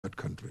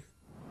country.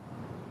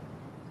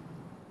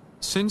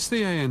 Since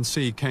the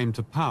ANC came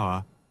to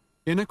power,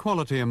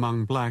 inequality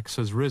among blacks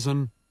has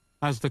risen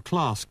as the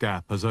class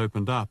gap has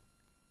opened up.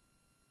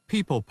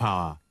 People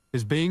power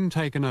is being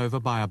taken over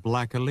by a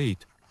black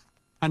elite,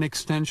 an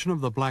extension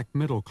of the black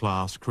middle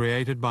class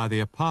created by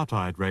the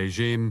apartheid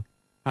regime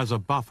as a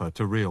buffer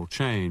to real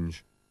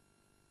change.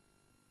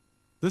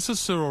 This is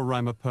Cyril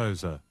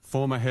Ramaphosa,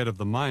 former head of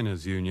the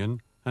Miners'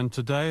 Union and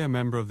today a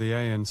member of the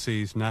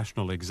ANC's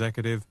national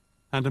executive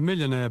and a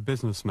millionaire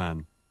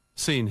businessman,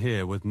 seen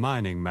here with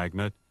mining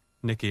magnate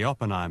Nicky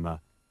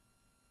Oppenheimer.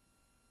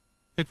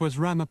 It was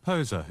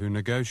Ramaphosa who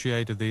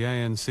negotiated the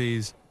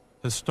ANC's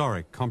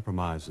historic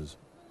compromises.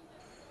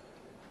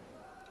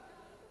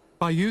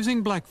 By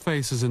using black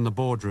faces in the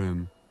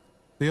boardroom,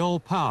 the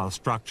old power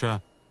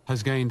structure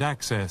has gained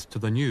access to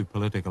the new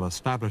political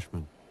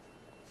establishment.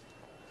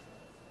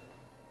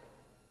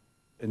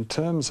 In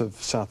terms of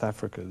South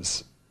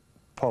Africa's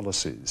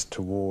policies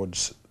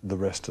towards the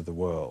rest of the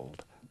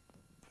world,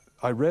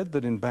 I read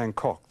that in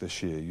Bangkok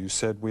this year you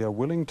said we are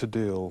willing to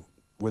deal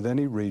with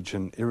any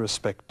region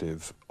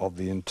irrespective of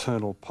the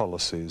internal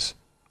policies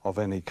of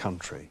any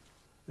country.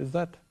 Is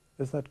that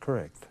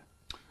correct?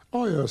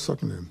 Oh, yes,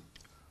 certainly.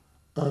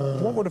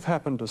 What would have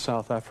happened to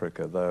South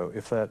Africa, though,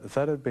 if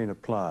that had been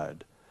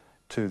applied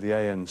to the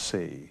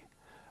ANC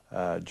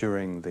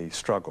during the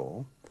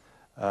struggle?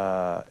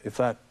 If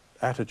that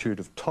attitude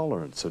of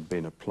tolerance had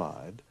been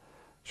applied,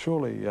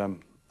 surely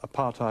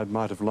apartheid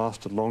might have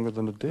lasted longer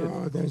than it did.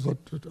 There's a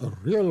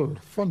real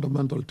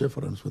fundamental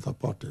difference with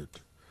apartheid.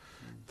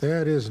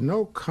 There is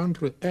no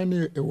country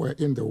anywhere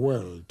in the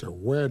world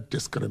where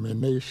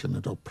discrimination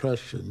and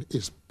oppression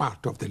is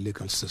part of the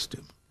legal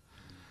system.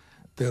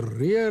 The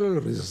real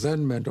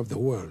resentment of the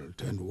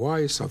world and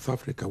why South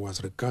Africa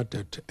was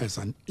regarded as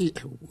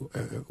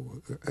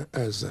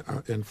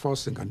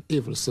enforcing an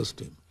evil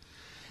system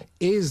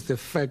is the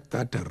fact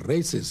that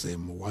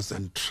racism was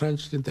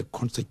entrenched in the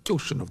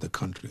constitution of the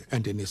country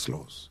and in its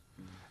laws.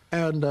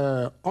 And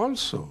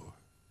also,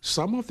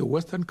 some of the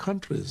Western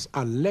countries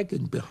are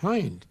lagging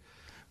behind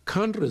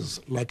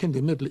countries like in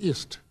the Middle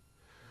East,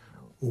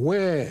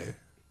 where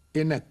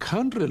in a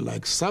country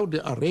like Saudi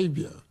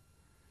Arabia,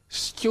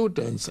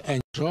 students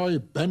enjoy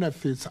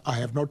benefits I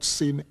have not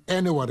seen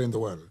anywhere in the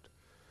world,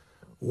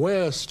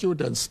 where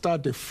students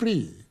study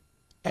free,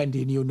 and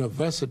in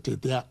university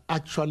they are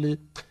actually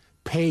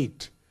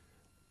paid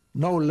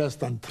no less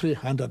than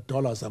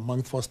 $300 a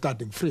month for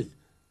studying free.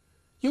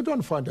 You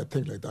don't find a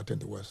thing like that in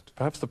the West.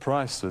 Perhaps the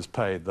price that's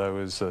paid, though,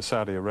 is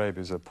Saudi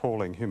Arabia's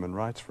appalling human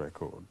rights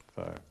record.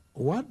 So.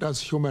 What does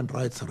human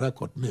rights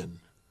record mean?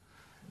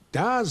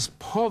 Does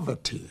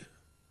poverty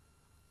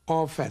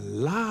of a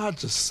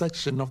large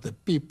section of the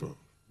people,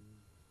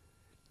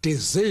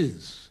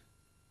 disease,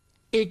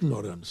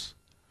 ignorance,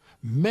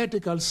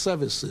 medical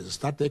services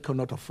that they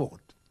cannot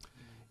afford,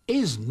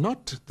 is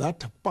not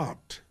that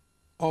part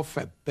of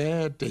a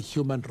bad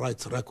human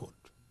rights record?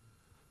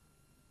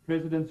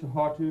 President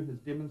Suharto has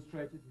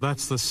demonstrated...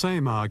 That's the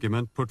same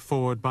argument put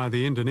forward by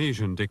the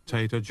Indonesian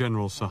dictator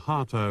General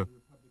Suharto,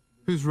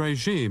 whose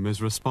regime is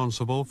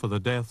responsible for the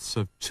deaths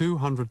of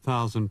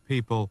 200,000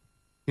 people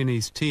in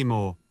East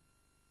Timor.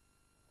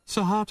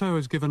 Suharto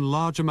has given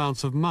large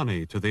amounts of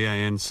money to the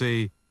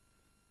ANC,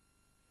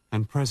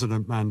 and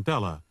President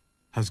Mandela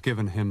has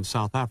given him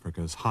South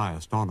Africa's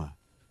highest honor.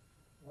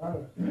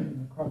 Well,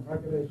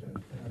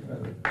 congratulations.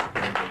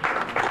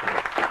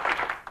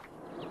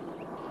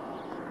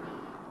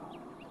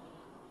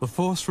 The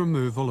forced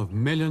removal of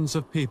millions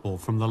of people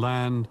from the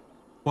land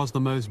was the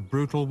most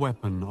brutal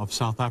weapon of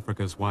South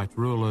Africa's white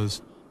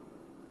rulers.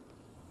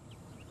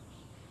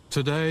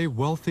 Today,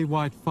 wealthy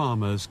white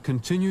farmers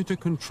continue to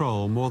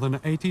control more than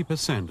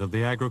 80% of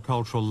the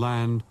agricultural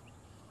land,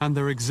 and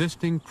their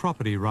existing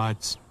property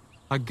rights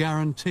are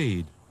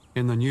guaranteed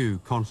in the new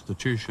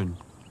constitution.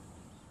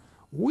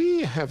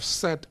 We have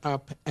set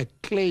up a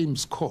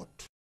claims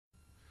court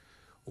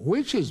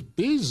which is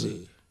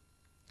busy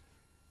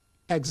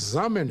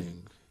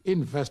examining,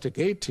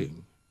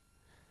 investigating,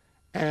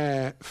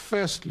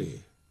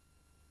 firstly,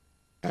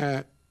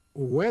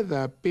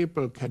 whether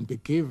people can be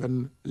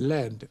given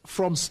land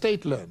from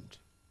state land.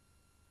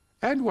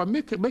 And we're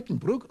making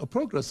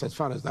progress as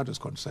far as that is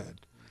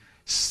concerned.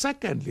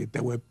 Secondly,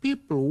 there were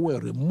people who were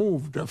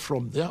removed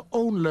from their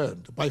own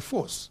land by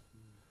force.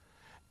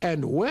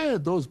 And where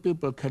those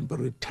people can be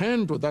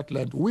returned to that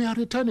land, we are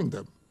returning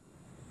them.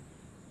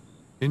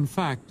 In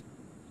fact,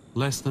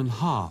 less than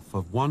half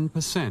of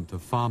 1%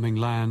 of farming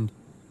land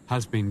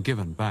has been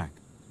given back.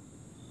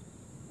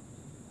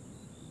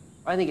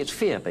 I think it's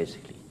fear,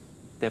 basically.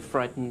 They're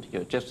frightened,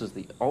 just as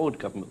the old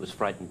government was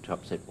frightened to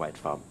upset white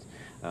farmers.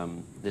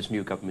 This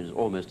new government is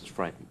almost as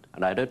frightened.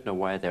 And I don't know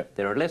why there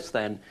are less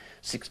than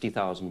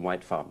 60,000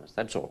 white farmers,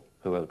 that's all,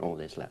 who own all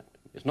this land.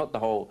 It's not the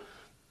whole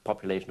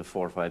population of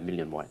 4 or 5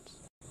 million whites.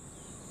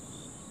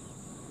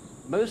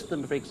 Most of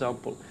them, for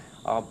example,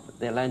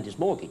 their land is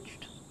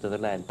mortgaged to the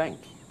land bank,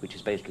 which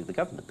is basically the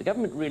government. The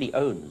government really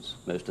owns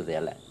most of their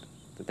land.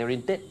 They're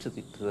in debt to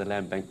the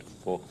land bank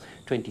for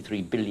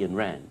 23 billion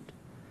rand.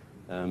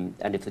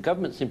 And if the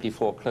government simply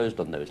foreclosed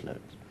on those loans,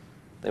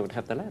 they would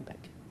have the land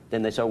back.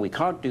 Then they say, oh, we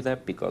can't do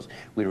that because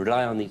we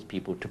rely on these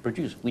people to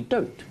produce. We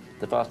don't.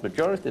 The vast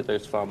majority of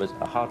those farmers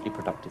are hardly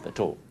productive at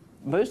all.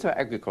 Most of our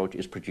agriculture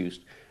is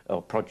produced,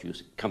 or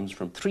produce comes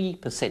from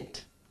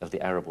 3% of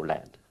the arable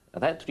land. Now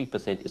that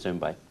 3% is owned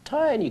by a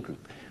tiny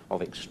group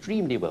of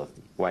extremely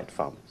wealthy white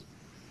farmers.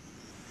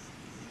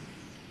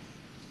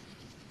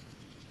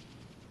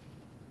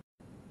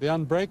 The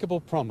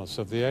unbreakable promise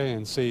of the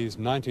ANC's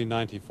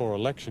 1994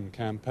 election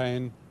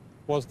campaign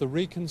was the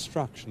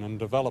Reconstruction and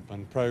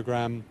Development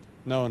Program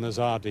known as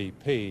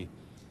RDP.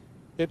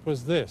 It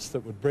was this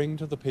that would bring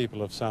to the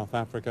people of South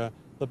Africa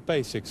the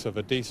basics of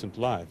a decent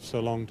life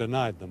so long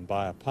denied them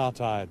by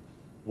apartheid: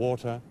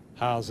 water,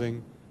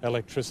 housing,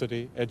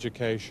 electricity,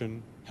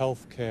 education,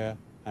 health care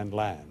and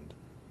land.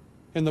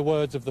 In the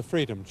words of the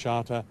Freedom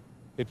Charter,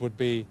 it would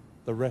be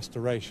the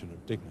restoration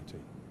of dignity.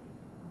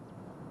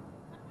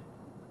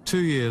 2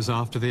 years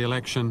after the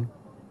election,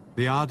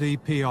 the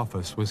RDP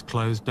office was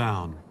closed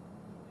down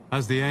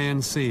as the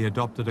ANC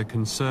adopted a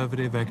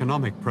conservative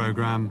economic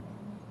program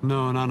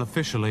known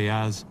unofficially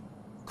as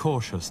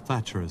cautious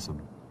Thatcherism.